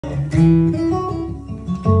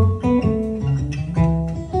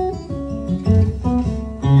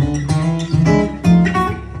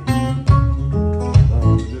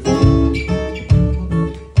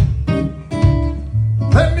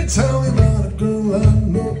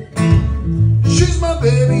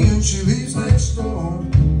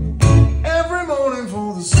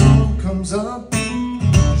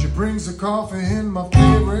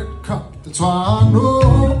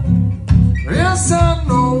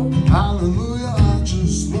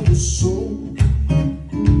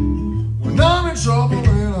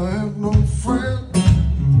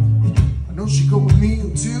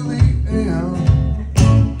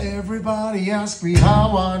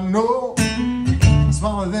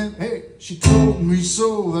smiling then, hey, she told me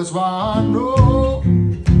so. That's why I know,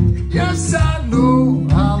 yes I know,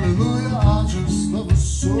 hallelujah, I just love her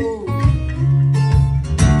so.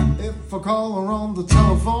 If I call her on the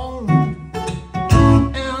telephone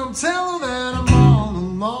and tell her that I'm all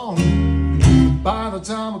alone, by the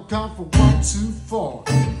time I come for 1, 2, 4,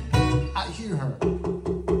 I hear her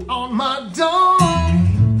on my door.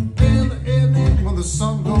 In the evening when the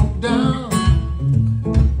sun goes down,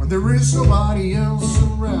 when there is nobody else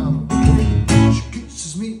around, she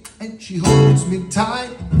kisses me and she holds me tight,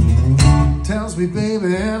 tells me,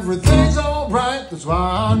 baby, everything's alright. That's why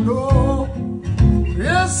I know,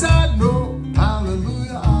 yes I know,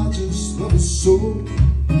 hallelujah, I just love her so.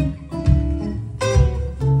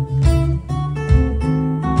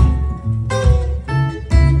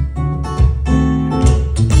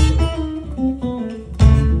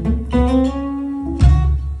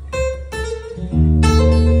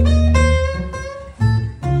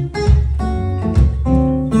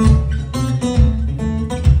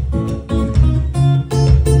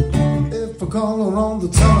 Call her on the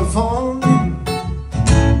telephone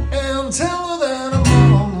and tell her that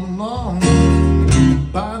I'm all alone.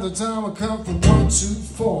 By the time I come from 1, 2,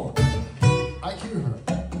 4, I hear her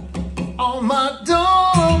on my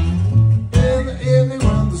door. In the evening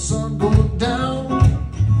when the sun goes down,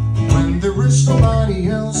 when there is nobody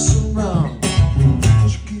else around,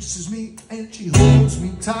 she kisses me and she holds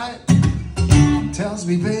me tight, tells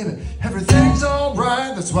me, baby, everything's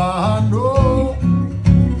alright. That's why I know,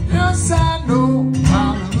 yes I know,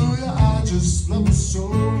 hallelujah, I just love her so.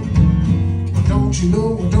 Don't you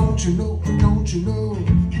know, don't you know, don't you know,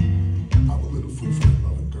 I'm a little fool for that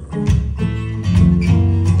loving girl.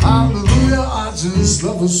 Hallelujah, I just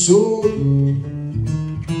love her so.